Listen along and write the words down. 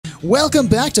Welcome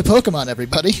back to Pokemon,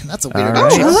 everybody. That's a weird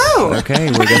Right. intro. Hello.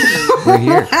 Okay, we're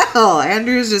here. Hell,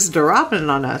 Andrew's just dropping it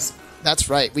on us. That's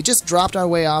right. We just dropped our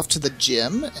way off to the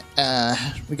gym.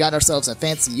 We got ourselves a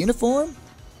fancy uniform,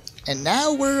 and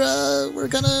now we're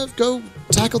gonna go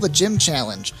tackle the gym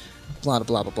challenge. Blah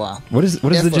blah blah blah. What is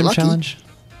the gym challenge?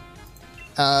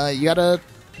 You gotta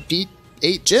beat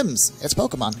 8 gyms. It's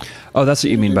Pokemon. Oh, that's what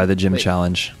you mean by the gym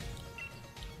challenge.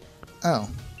 Oh,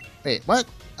 wait, what?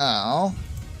 Oh,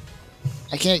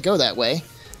 I can't go that way.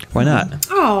 Why not?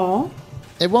 Oh.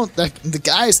 It won't. The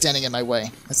guy is standing in my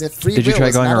way. As if free Did you will try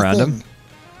is going not a around thing. him?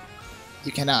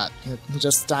 You cannot. He'll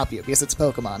just stop you because it's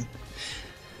Pokemon.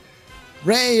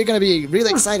 Ray, you're gonna be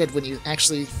really excited when you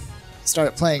actually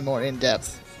start playing more in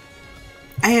depth.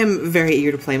 I am very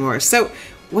eager to play more. So,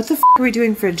 what the f are we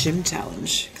doing for a gym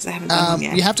challenge? Because I haven't done one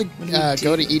yet. You have to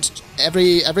go to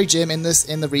every gym in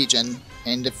the region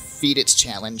and defeat its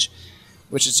challenge,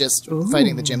 which is just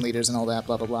fighting the gym leaders and all that.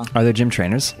 Blah blah blah. Are there gym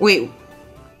trainers? Wait,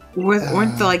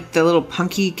 weren't the little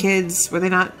punky kids? Were they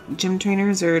not gym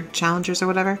trainers or challengers or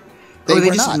whatever? Or were they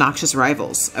just obnoxious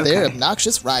rivals? Okay. They're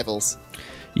obnoxious rivals.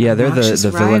 Yeah, they're Obnoxious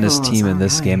the villainous rivals, team in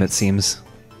this alright. game, it seems.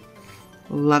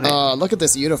 Love it. Look at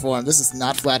this uniform. This is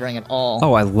not flattering at all.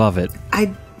 Oh, I love it.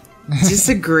 I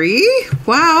disagree.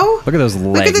 Wow. Look at those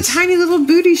legs. Look at the tiny little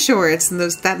booty shorts and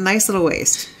that nice little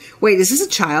waist. Wait, is this a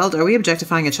child? Are we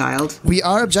objectifying a child? We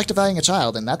are objectifying a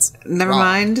child, and that's Never wrong.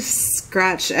 mind.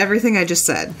 Scratch everything I just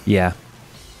said. Yeah.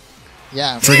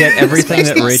 Yeah. Forget everything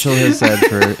that Rachel has said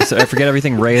forget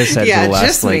everything Ray has said for Yeah, the last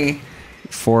just like me.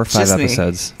 4 or 5 Just me.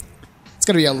 episodes. It's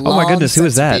gonna be a long. Oh my goodness, who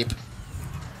is that? sense beep.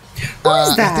 Who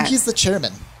is that? I think he's the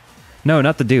chairman. No,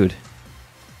 not the dude.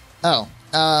 Oh,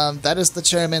 that is the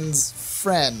chairman's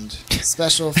friend,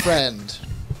 special friend.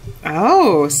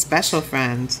 Oh, special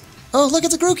friend. Oh, look,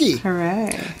 it's a Grookey.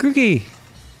 Hooray. Grookey.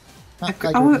 Hi,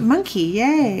 Oh, a Grookey. monkey.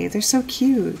 Yay. They're so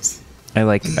cute. I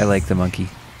like the monkey.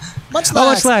 Much Oh,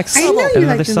 Munchlax. I know you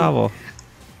Another like them. Sobble.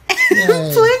 Yay.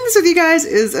 Playing this with you guys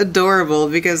is adorable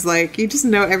because, like, you just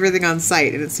know everything on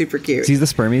sight and it's super cute. See the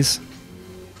spermies?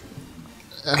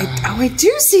 I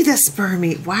do see the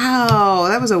spermie. Wow,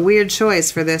 that was a weird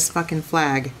choice for this fucking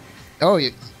flag. Oh,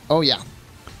 yeah. Oh, yeah.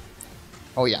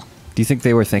 Oh, yeah. Do you think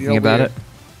they were thinking Real about weird. it?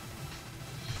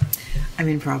 I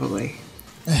mean, probably.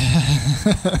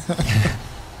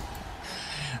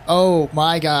 Oh,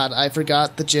 my God. I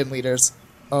forgot the gym leaders.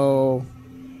 Oh.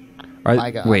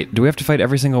 My God. Wait, do we have to fight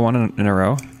every single one in a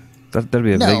row? That'd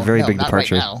be a No, very no, big not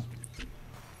departure. Right now.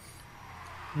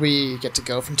 We get to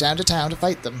go from town to town to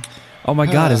fight them. Oh my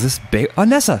God, is this big? Oh,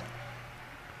 Nessa.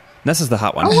 Nessa's the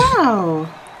hot one. Oh,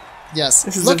 wow. Yes.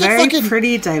 This is Look a at very fucking,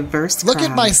 pretty, diverse Look at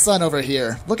crowd. my son over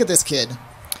here. Look at this kid.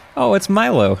 Oh, it's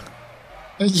Milo.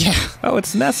 Yeah. Oh,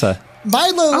 it's Nessa.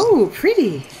 Milo. Oh,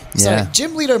 pretty. Sorry, Yeah.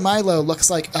 gym leader Milo looks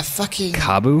like a fucking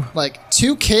Kabu. like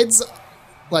 2 kids,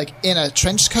 like in a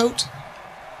trench coat,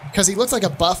 because he looks like a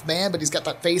buff man, but he's got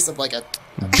that face of like a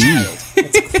child.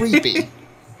 It's creepy.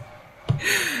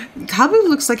 Kabu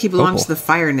looks like he belongs Opal. to the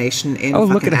Fire Nation in Oh,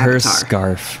 fucking look at her Avatar.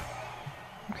 scarf.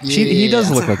 He does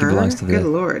That's look a like he her? belongs to Good the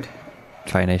lord.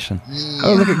 Tri Nation.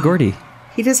 Oh, look at Gordy.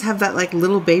 He does have that, like,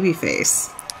 little baby face.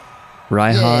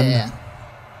 Raihan. Yeah,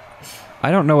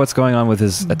 I don't know what's going on with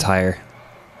his attire.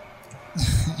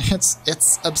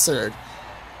 it's absurd.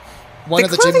 One The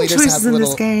of the gym clothing leaders choices has in little.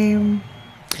 this game.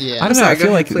 Yeah, I don't know. sorry, I go feel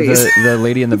ahead, like please. the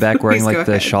lady in the back wearing Please like go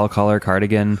the ahead. shawl collar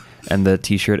cardigan and the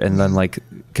t-shirt and then like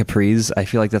capris. I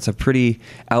feel like that's a pretty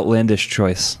outlandish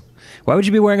choice. Why would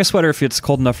you be wearing a sweater if it's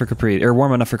cold enough for capris or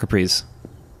warm enough for capris?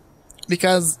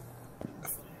 because.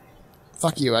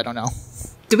 Fuck you. I don't know.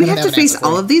 Do we I don't have to have an face answer for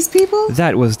all you. of these people?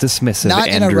 That was dismissive, Not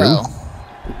Andrew. in a row.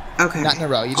 Okay. Not in a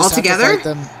row. You just all have together? to fight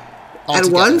them all At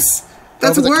together. once?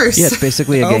 That's Over the- worse. Yeah, it's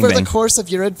basically a Over the gangbang. course of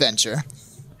your adventure.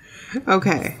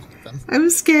 Okay. I'm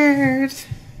scared.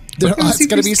 It's I'm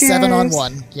going to be super 7 on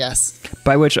scared. 1. Yes.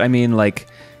 By which I mean like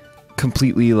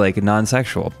completely like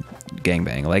non-sexual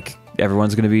gangbang. Like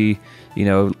everyone's going to be, you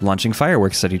know, launching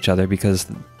fireworks at each other because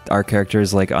our character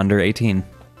is like under 18.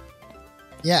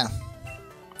 Yeah.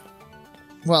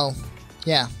 Well,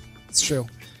 yeah, it's true.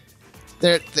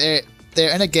 They're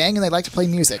in a gang and they like to play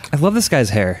music. I love this guy's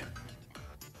hair.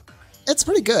 It's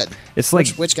pretty good. It's like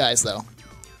Which guys though?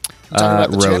 You talking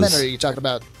about the chairman Rose. or are you talking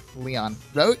about Leon?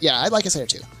 Yeah, I like his hair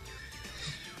too.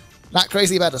 Not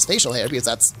crazy about his facial hair because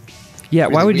that's Yeah,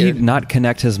 why really would weird. he not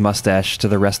connect his mustache to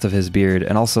the rest of his beard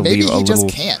and also Maybe leave a he just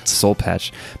little can't. soul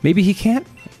patch? Maybe he can't.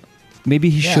 Maybe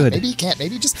he yeah, should. Maybe he can't.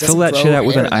 Maybe he just Fill doesn't that grow shit out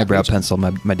with hair an in that eyebrow region. pencil,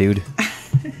 my dude.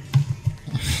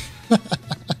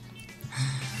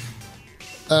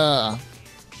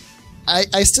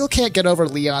 I still can't get over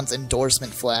Leon's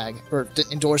endorsement flag or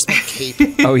endorsement cape.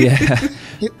 Oh yeah.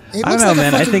 It I don't looks know, like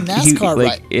man. a I fucking think he NASCAR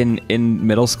like ride. in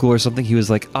middle school or something. He was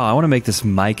like, "Oh, I want to make this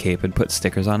my cape and put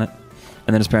stickers on it."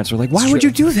 And then his parents were like, "Why would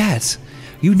you do that?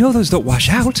 You know those don't wash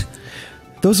out.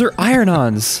 Those are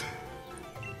iron-ons,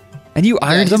 and you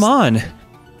ironed them on."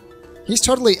 He's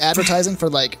totally advertising for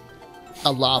like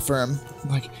a law firm.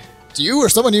 Like, do you or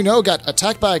someone you know got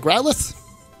attacked by a Growlithe?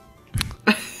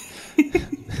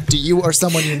 Do you or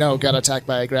someone you know got attacked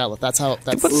by a Growlithe? That's how.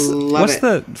 That's What's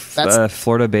the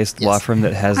Florida-based law firm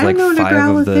that has I like don't know what a five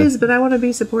of Growlithe the is, but I want to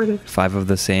be supportive. 5 of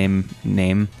the same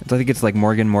name? I think it's like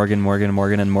Morgan, and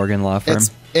Morgan law firm.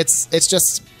 it's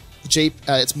just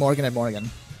it's Morgan and Morgan,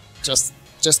 just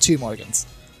 2 Morgans.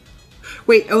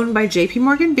 Wait, owned by J.P.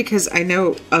 Morgan? Because I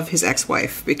know of his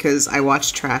ex-wife, because I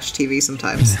watch trash TV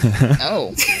sometimes.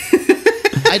 Oh.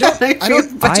 I don't I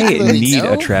particularly need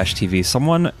know. a trash TV.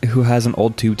 Someone who has an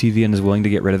old tube TV and is willing to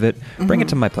get rid of it, bring it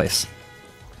to my place.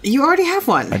 You already have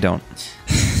one. I don't.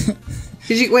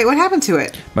 Wait, what happened to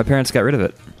it? My parents got rid of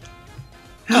it.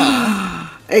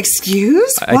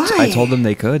 Excuse? Why? I told them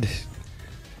they could.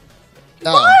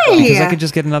 Why? Because I could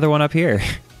just get another one up here.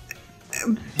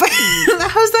 But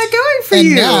how's that going for And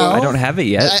you? now- I don't have it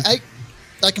yet.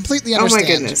 I completely Oh my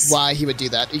understand goodness. why he would do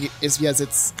that. Is because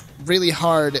it's really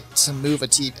hard to move a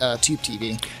tube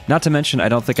TV. Not to mention, I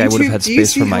don't think I would have had Do you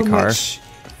space see for my how car. much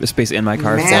The space in my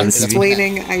car for the TV.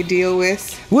 mansplaining I deal with?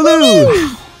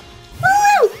 Wooloo!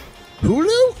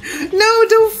 Hulu? No,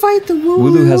 don't fight the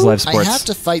Wooloo. Wooloo has live I sports. have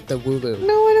to fight the Wooloo.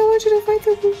 No, I don't want you to fight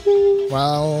the Wooloo.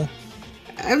 Well,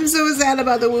 I'm so sad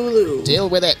about the Wooloo. deal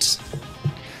with it.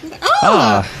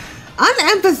 Oh,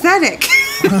 unempathetic.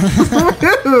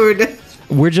 Rude.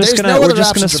 We're just There's gonna no we're other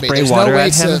just gonna option for me. spray There's no water way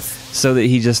at him to- so that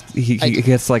he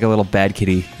gets like a little bad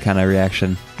kitty kind of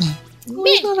reaction.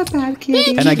 He's not a bad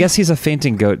kitty. And I guess he's a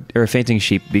fainting goat or a fainting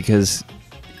sheep because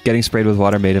getting sprayed with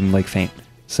water made him like faint.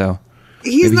 So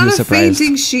He's maybe not he was a surprised.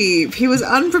 fainting sheep. He was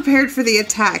unprepared for the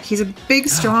attack. He's a big,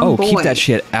 strong Oh, boy. keep that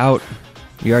shit out.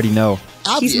 You already know. He's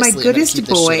Obviously, my I'm gonna goodest keep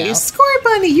this boy. shit out.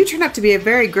 Scorbunny, you turned out to be a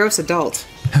very gross adult.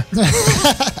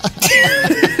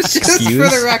 Just Excuse?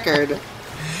 for the record.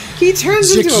 He turns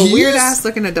into a Excuse? weird ass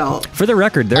looking adult. For the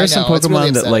record, there I are some know, it's Pokemon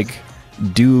really that upsetting.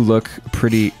 like do look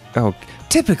pretty. Oh,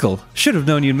 typical. Should have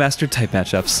known you'd master type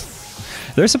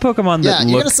matchups. There's some Pokemon Yeah, that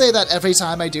you're look. gonna say that every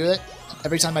time I do it?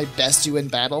 Every time I best you in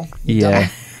battle? Yeah.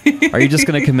 Are you just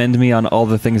gonna commend me on all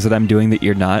the things that I'm doing that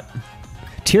you're not?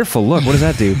 Tearful. Look, what does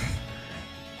that do?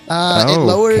 It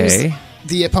lowers Okay.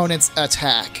 the opponent's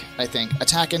attack, I think.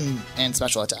 Attack and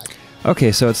special attack.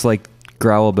 Okay, so it's like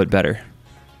Growl but better.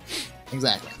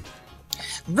 Exactly.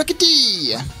 Rookety!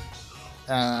 Yay,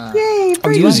 Oh,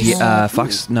 pretty use nice.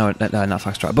 Fox. No, not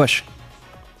Foxtrot. Bush.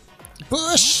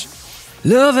 Bush!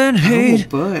 Love and hate.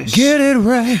 Bush. Get it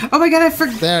right. Oh my god, I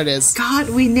forgot. There it is. God,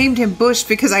 we named him Bush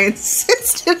because I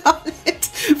insisted on it.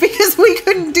 Because we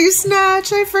couldn't do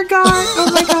Snatch. I forgot.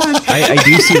 Oh my god. I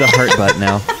do see the heart butt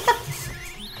now.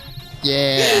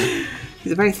 Yeah.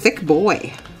 He's a very thick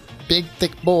boy. Big,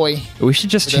 thick boy. We should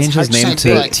just With his change his name heart-shaped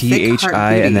to butt. Thick heart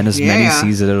THI and then as booty. many Yeah.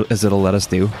 C's as it'll let us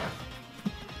do.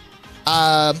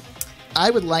 I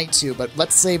would like to, but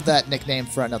let's save that nickname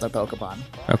for another Pokemon.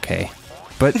 Okay.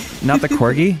 But not the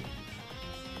Corgi?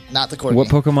 Not the Corgi. What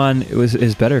Pokemon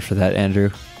is better for that, Andrew?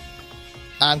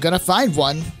 I'm gonna find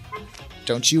one.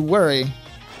 Don't you worry.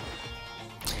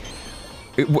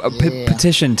 Yeah.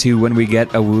 Petition to when we get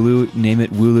a Wooloo, name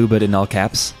it Wooloo, but in all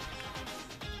caps.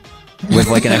 With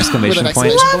like an exclamation With an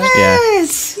point. exclamation point? Yeah.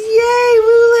 Yes! Yay,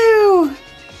 Wooloo!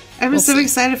 I'm We'll so see.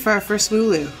 excited for our first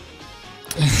Wooloo.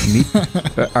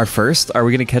 Our first? Are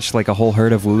we going to catch like a whole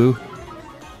herd of Wooloo?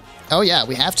 Oh yeah,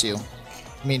 we have to.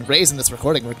 I mean, raising this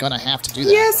recording, we're gonna have to do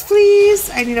that. Yes, please!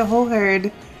 I need a whole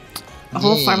herd. A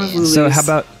whole farm of Yeah. Wooloos. So how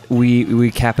about we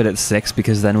cap it at 6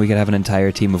 because then we could have an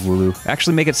entire team of Wooloo.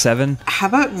 Actually, make it 7. How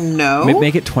about no?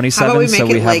 Make it How 27 about we so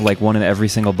make we it, have like one in every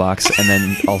single box and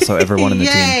then also everyone in the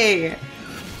team. Yay!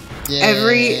 Yay.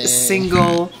 Every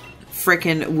single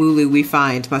frickin' Wooloo we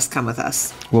find must come with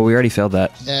us. Well, we already failed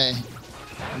that. Yay.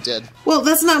 We did. Well,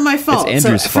 that's not my fault. It's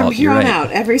Andrew's so from fault, here you're on right.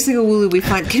 out, every single Wooloo we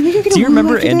find. Can we go get Do a you Wooloo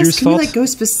remember after Andrew's this? Can we fault? like go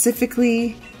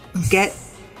specifically get?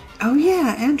 Oh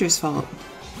yeah, Andrew's fault.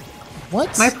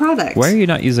 What? My product. Why are you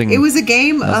not using... It was a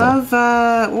game Nuzzle?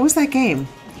 of what was that game?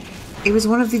 It was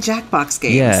one of the Jackbox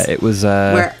games. Yeah, it was...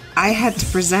 where I had to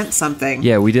present something.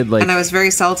 Yeah, we did like and I was very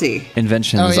salty.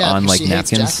 inventions Oh yeah, on like she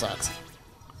hates napkins. Jackbox.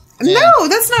 No,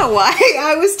 that's not why.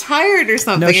 I was tired or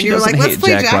something, No, and she you were doesn't like, "Let's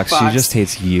hate play Jackbox. She just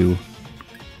hates you.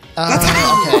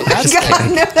 Okay, that's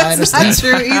no, that's I not understand.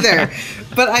 true either.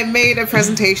 But I made a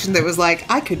presentation that was like,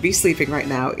 I could be sleeping right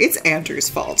now. It's Andrew's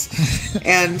fault.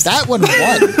 And That one won.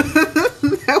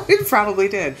 that one probably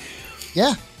did.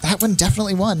 Yeah, that one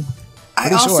definitely won. I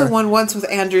Pretty also sure. won once with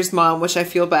Andrew's mom, which I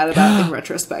feel bad about in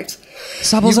retrospect.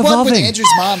 Sobble's You won with evolving. Andrew's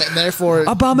mom, and therefore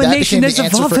Abomination that is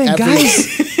became the answer evolving, for every,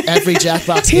 guys. every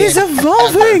Jackbox He's game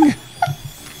evolving.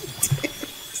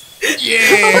 Yeah.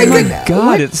 Oh my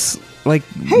god, it's like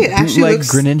Hey, it actually like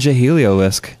looks- Greninja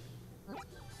Heliolisk.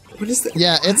 What is that?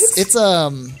 Yeah, it's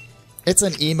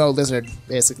an emo lizard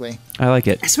basically. I like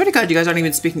it. I swear to God, you guys aren't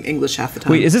even speaking English half the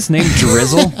time. Wait, is this name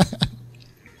Drizzle?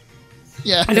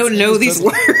 Yeah, I don't know these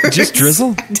words. Just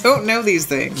Drizzle? I don't know these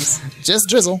things. Just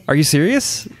Drizzle. Are you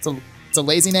serious? It's a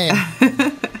lazy name.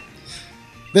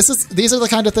 These are the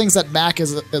kind of things that Mac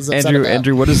is upset about.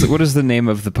 Andrew, what is the name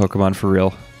of the Pokemon for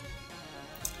real?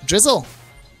 Drizzle.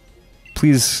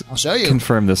 Please I'll show you.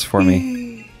 confirm this for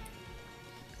me.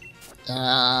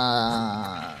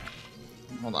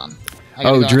 Hold on. I Oh,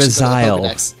 gotta go actually go to the Drizzile.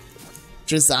 Pokédex.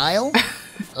 Drizzile?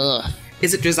 Ugh.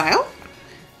 Is it Drizzile?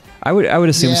 I would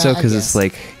assume Yeah, so I because guess. it's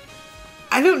like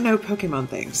I don't know Pokemon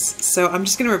things, so I'm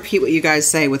just going to repeat what you guys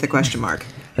say with a question mark.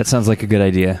 that sounds like a good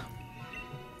idea.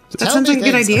 That Tell sounds me like a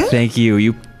good things. idea. Thank you.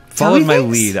 You followed my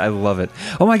things. lead. I love it.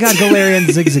 Oh my god, Galarian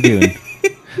Zigzagoon.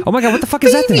 Oh my god, what the fuck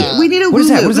is that thing? We need a What is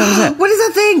that? Wooloo. What is that? What is that? What is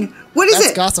that thing? What is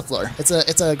That's it? Gossifleur.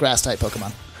 It's a grass type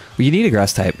Pokemon. Well, you need a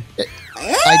grass type.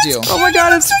 I do. Oh my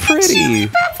god, it's pretty.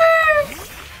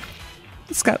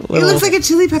 It's got It little looks like a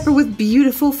chili pepper with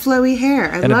beautiful flowy hair.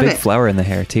 I and a love big it. flower in the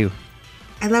hair too.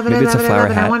 I love it. Maybe I it's love a it. I flower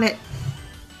love it. I hat. want it.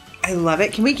 I love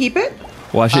it. Can we keep it?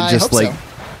 Watch it I just hope like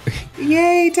so.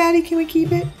 Yay, Daddy! Can we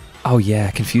keep it? oh yeah,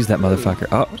 confuse that motherfucker.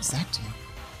 Oh, What does that do?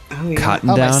 Oh yeah. cotton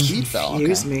Oh, my down. speed fell.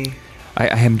 Excuse Okay. me. I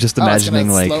am just Oh, it's imagining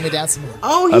gonna like slow me down some more.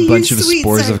 Oh, a he bunch is of sweet,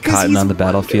 spores son, of 'cause cotton he's on the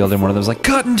battlefield, and one of them's like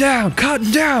cotton down,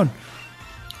 cotton down.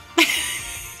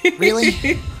 Really?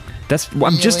 I'm just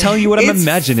Really? telling you what I'm It's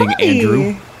imagining, funny.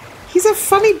 Andrew. He's a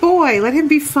funny boy. Let him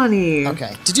be funny.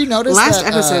 Okay. Did you notice Last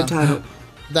that, episode title.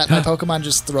 that my Pokemon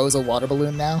just throws a water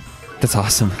balloon now? That's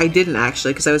awesome. I didn't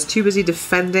actually because I was too busy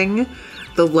defending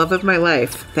the love of my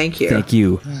life. Thank you. Thank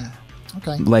you,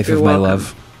 Okay. life You're of my welcome.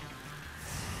 love.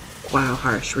 Wow,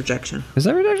 harsh rejection. Is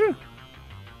that rejection?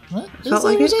 What? Felt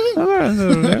like it? it?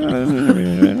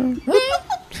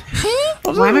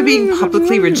 Why am I being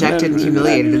publicly rejected and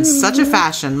humiliated in such a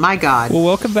fashion? My God. Well,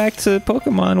 welcome back to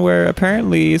Pokemon, where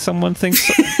apparently someone thinks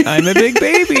I'm a big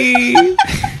baby.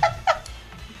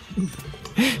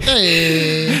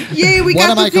 Hey. Yay, we What got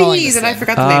am the I calling thingies, this and I thing?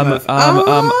 forgot the name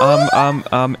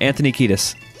of. Anthony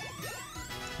Kiedis.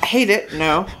 I hate it.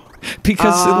 No.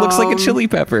 Because it looks like a chili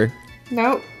pepper.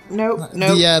 No. No.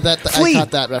 No. Yeah, I Flea.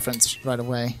 caught that reference right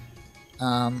away.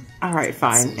 All right,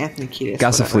 fine. Anthony Kiedis.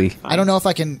 Gossiflea. whatever, fine. I don't know if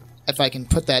I can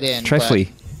put that in. Try but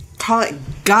Flea. Call it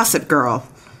Gossip Girl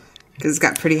because it's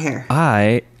got pretty hair.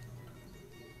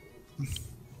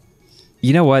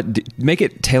 You know what? Make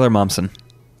it Taylor Momsen.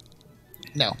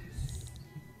 No.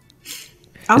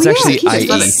 Oh, It's yeah, actually Kiedis,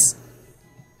 love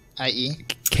IE.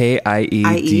 it. I.E.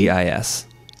 Kiedis.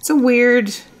 It's a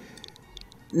weird,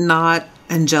 not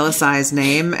angelicized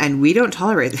name, and we don't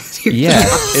tolerate that here. Yeah,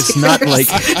 it's not like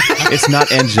it's not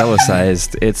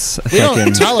angelicized. It's We don't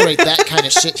fucking tolerate that kind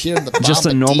of shit here in the just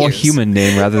a normal Bombadiers. human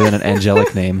name rather than an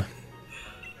angelic name.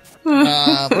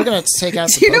 We're gonna take out.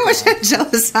 Do you know what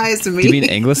angelicized means? Do you mean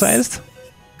anglicized?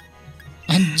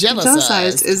 Angelicized.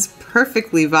 Angelicized is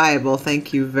perfectly viable.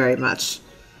 Thank you very much.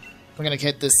 We're gonna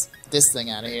get this thing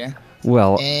out of here.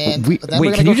 Well, And wait, then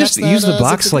we're can gonna you go just catch that, use the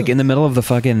box Zigzagoon. like in the middle of the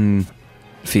fucking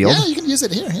field? Yeah, you can use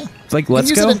it here. Yeah. Like, You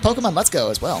Let's can use Go? it in Pokemon Let's Go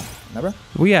as well. Remember?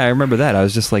 Well, yeah, I remember that. I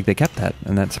was just like, they kept that,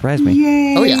 and that surprised me.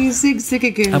 Yay, Oh, yeah.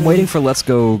 Zigzagoon. I'm waiting for Let's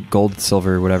Go Gold,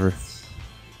 Silver, whatever.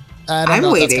 I don't I'm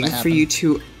know if that's waiting gonna for happen. you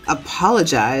to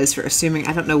apologize for assuming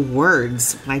I don't know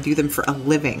words when I do them for a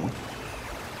living.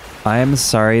 I am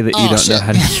sorry that you Oh, don't know shit.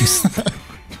 how to use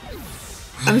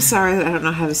I'm sorry that I don't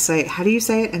know how to say it. How do you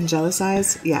say it?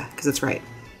 Angelicize? Yeah, because it's right.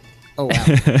 Oh wow.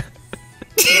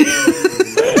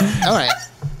 All right.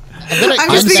 I'm I'm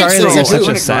just being sorry that you're so such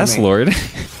a rude. sass lord.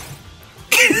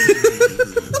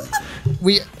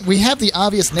 We have the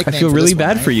obvious I nickname. feel for really this one,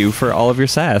 bad right? for you for all of your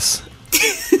sass.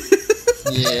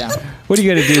 Yeah. What are you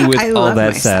gonna do with I all love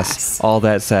that my sass? sass. All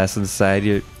that sass inside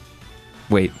your...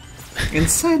 Wait.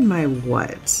 Inside my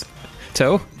what?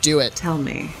 Toe? Do it. Tell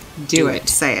me. Do it.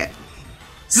 Say it.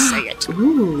 Say it.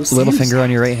 Ooh, Little Santa. finger on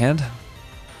your right hand?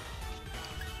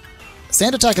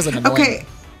 Sand attack is an annoying. Okay.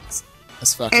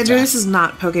 as fuck. Andrew, attack. this is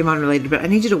not Pokemon related, but I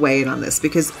need you to weigh in on this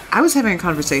because I was having a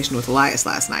conversation with Elias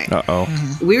last night.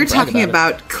 Uh-oh. We were Brag talking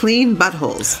about about clean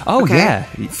buttholes. Oh, yeah.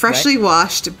 Freshly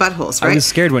washed buttholes, right? I was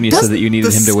scared when you said that you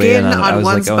needed him to weigh in on it. I was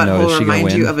like, oh no, is she going to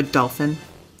remind you win? of a dolphin.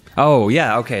 Oh,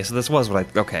 yeah, okay, so this was what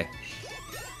I... Okay.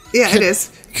 Yeah, it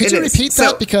is. Could you repeat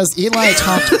that? Because Eli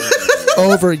talked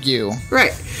over you.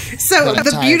 Right. So The the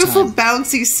entire beautiful time.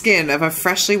 bouncy skin of a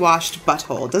freshly washed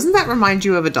butthole, doesn't that remind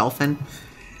you of a dolphin?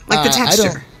 Like the texture.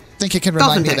 I don't think it can remind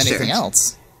Dolphin me of texture. anything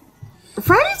else.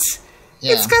 Right?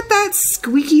 Yeah. It's got that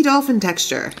squeaky dolphin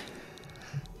texture.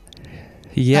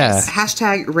 Yeah. Nice.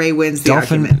 Hashtag Ray wins the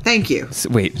Dolphin- argument. Thank you.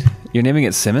 Wait, you're naming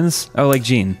it Simmons? Oh, like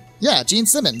Gene. Yeah, Gene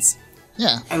Simmons.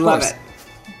 Yeah, I of love course.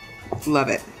 it. Love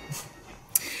it.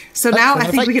 So now and I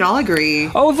if think I- we can all agree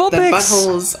Oh, Vulpix! that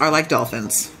buttholes are like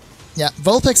dolphins. Yeah,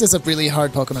 Vulpix is a really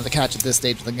hard Pokemon to catch at this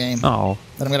stage of the game. Oh.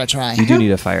 But I'm gonna try. You do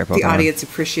need a fire Pokemon. The audience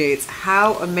appreciates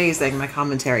how amazing my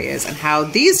commentary is and how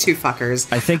these two fuckers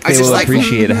I think are they just will like,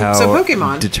 appreciate how so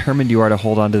Pokemon. determined you are to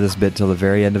hold on to this bit till the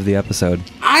very end of the episode.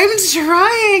 I'm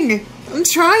trying. I'm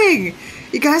trying.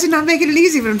 You guys are not making it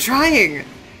easy, but I'm trying.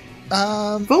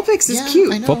 Vulpix is yeah,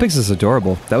 cute. I know. Vulpix is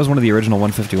adorable. That was one of the original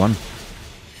 151.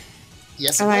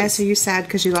 Yes, it Elias, was. are you sad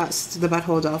because you lost the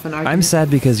butthole dolphin argument? I'm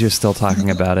sad because you're still talking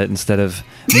about it instead of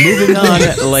moving on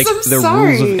like I'm the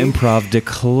sorry. rules of improv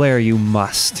declare you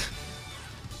must.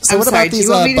 So I'm what sorry, about do these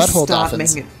you want me to butthole stop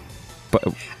dolphins? making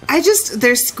it? But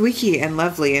They're squeaky and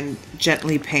lovely and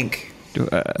gently pink.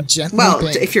 Gently Well,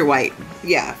 pink. if you're white.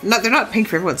 Yeah. They're not pink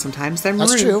for everyone sometimes. They're maroon.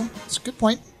 That's true. That's a good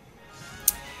point.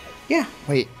 Yeah.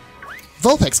 Wait,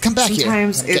 Vulpix, come back Sometimes here.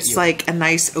 I'm gonna get it's you. like a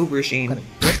nice aubergine.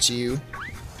 Get you.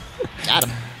 Got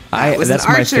him. was an that's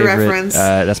my Archer favorite. reference.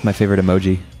 That's my favorite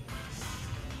emoji.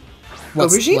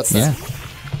 Aubergine? What's that?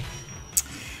 Yeah,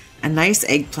 A nice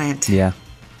eggplant. yeah.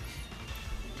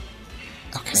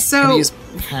 Okay. So- I'm gonna use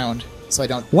pound so I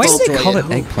don't. Why do they destroy call it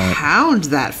eggplant? Pound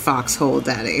that foxhole,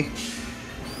 daddy.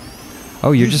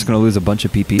 Oh, you're just gonna lose a bunch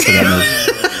of PP for that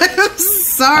move.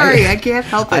 Sorry, I can't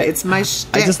help it. It's my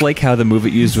shtick. I just like how the move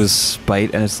it used was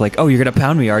spite, and it's like, oh, you're gonna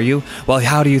pound me, are you? Well,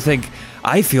 how do you think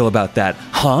I feel about that,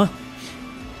 huh?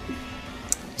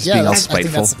 Just Yeah, being all I think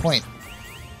spiteful. that's the point.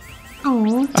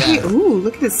 Oh, hey, ooh,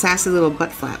 look at his sassy little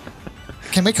butt flap.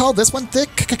 Can we call this one thick?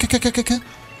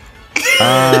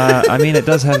 I mean, it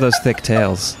does have those thick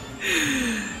tails.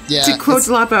 Yeah. To quote it's-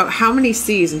 Lapo, how many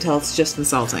C's until it's just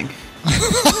insulting?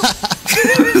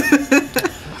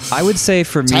 I would say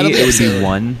for me, Title of the it would be episode.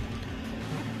 1.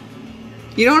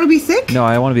 You don't want to be thick? No,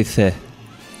 I want to be thick.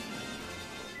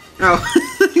 Oh,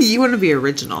 you want to be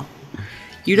original.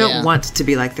 You don't Yeah. want to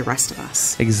be like the rest of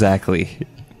us. Exactly.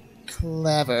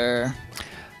 Clever.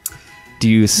 Do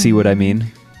you see what I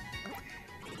mean?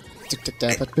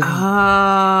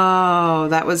 Oh,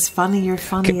 that was funny. You're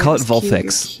funny. Call it That's cute,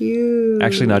 Vulpix. you're cute.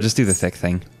 Actually, no, just do the thick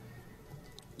thing.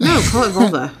 No, call it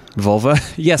vulva. Vulva?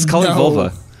 Yes, call it No.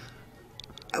 vulva.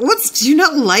 Do you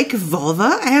not like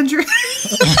vulva, Andrew?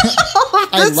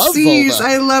 I love C's. vulva.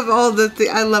 I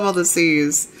love all the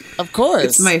C's. Of course.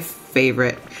 It's my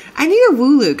favorite. I need a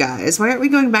Wooloo, guys. Why aren't we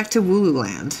going back to Wooloo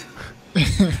Land?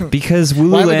 Because Why are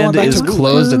we going Wooloo back is to Wooloo?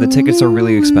 closed and the tickets are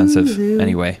really expensive.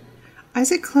 Anyway. Is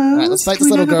it closed? All right, let's fight Can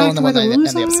this we little not go girl back in the to one where that end the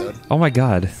Wooloos are? episode. Oh my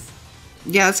god.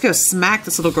 Yeah, let's go smack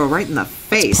this little girl right in the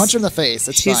face. Punch her in the face.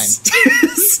 It's She's fine.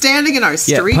 standing in our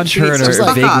Yeah, street. punch her in She's her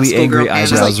like, "Fuck off, vaguely angry schoolgirl panda."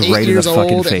 She's eyebrows like 8 right in the years fucking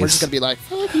old, and we're face. just gonna be like,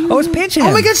 Oh, it's Pancham!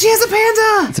 Oh my god, she has a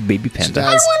panda! It's a baby panda. does. I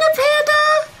want a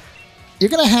panda! you're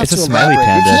gonna have It's to a smiley elaborate.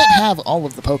 panda. You can't have all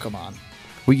of the Pokemon.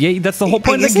 Well, yeah, that's the whole I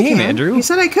point of guess the I game, can. Andrew. You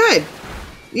said I could.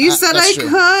 You said that's I true.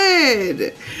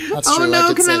 could. That's Oh true. I no,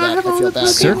 did can say I not that. have I all feel the bad.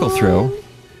 Pokemon? Circle throw.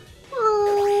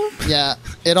 Oh. Yeah,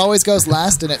 it always goes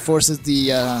last, and it forces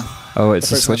the. Oh, it's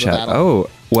The a first one switch of the out. battle. Oh,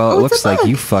 well, Oh, it it's looks a like bug.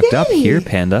 you fucked up Yay. here,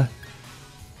 Panda.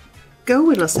 Go,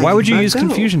 little second Why would you bug, use go.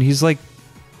 Confusion? He's like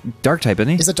dark type, isn't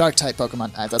he? He's a dark type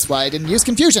Pokemon. That's why I didn't use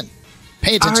Confusion.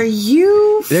 Pay attention. Are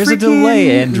you There's a freaking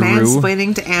delay, Andrew.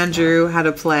 mansplaining to Andrew how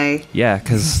to play? Yeah,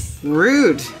 because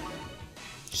Rude.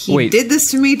 He Wait. did this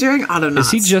to me during Autonauts.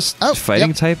 is he just Oh, fighting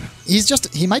yep. type?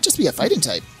 He might just be a fighting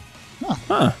type.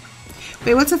 Huh.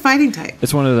 Wait, what's a fighting type?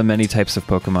 It's one of the many types of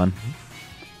Pokemon.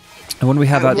 And what we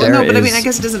have out Well, there no, but I is mean, I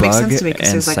guess it doesn't make Bug sense to me because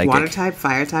and there's like Psychic. water type,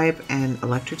 fire type, and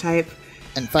electric type.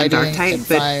 And fighting, dark type, and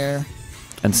but- fire.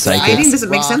 and Psychic. Fighting Yes, doesn't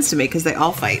make rock. sense to me because they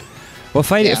all fight. Well,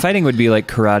 Yeah. fighting would be like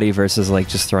karate versus like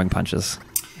just throwing punches.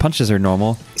 Punches are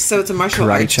normal. So it's a martial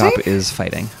Karate arts chop type? is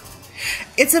fighting.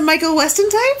 It's a Michael Weston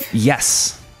type?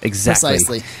 Yes, exactly.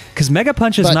 Precisely. Because Mega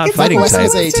Punch is But not It's fighting like type.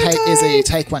 Weston type. is a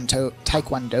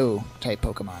taekwondo type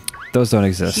Pokemon. Those don't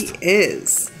exist. He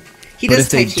is. He But does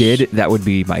if they Tai Chi. did, that would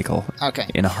be Michael. Okay.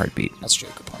 In a heartbeat. That's true.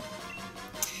 Good point.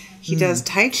 He does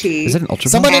Tai Chi. Is it an Ultra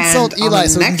Ball? Someone And insult on Eli the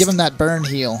so we can next- give him that burn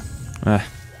heal. On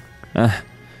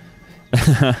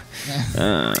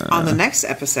the next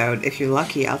episode, if you're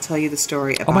lucky, I'll tell you the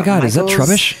story about my God, is that Michael's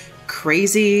Trubbish?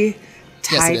 crazy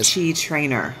Yes, Tai it is. Chi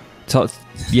trainer.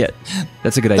 Yeah,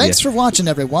 that's a good idea. Thanks for watching,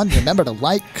 everyone. Remember to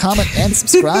like, comment, and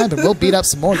subscribe, and we'll beat up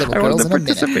some more little girls in a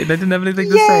minute. I didn't have anything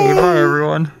to say. Bye,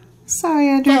 everyone. Sorry,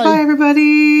 Andrew. Bye. Bye,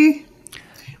 everybody.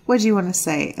 What do you want to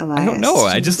say, Elias? I don't know.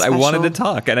 I Something wanted to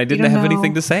special? talk, and I didn't don't have know.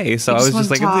 anything to say, so You I was want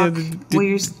just to like, talk.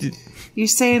 Well, you're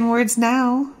saying words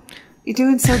now. You're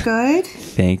doing so good.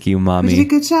 "Thank you, You mommy." did a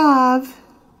good job.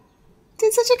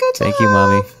 Did such a good job. Thank you,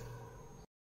 mommy.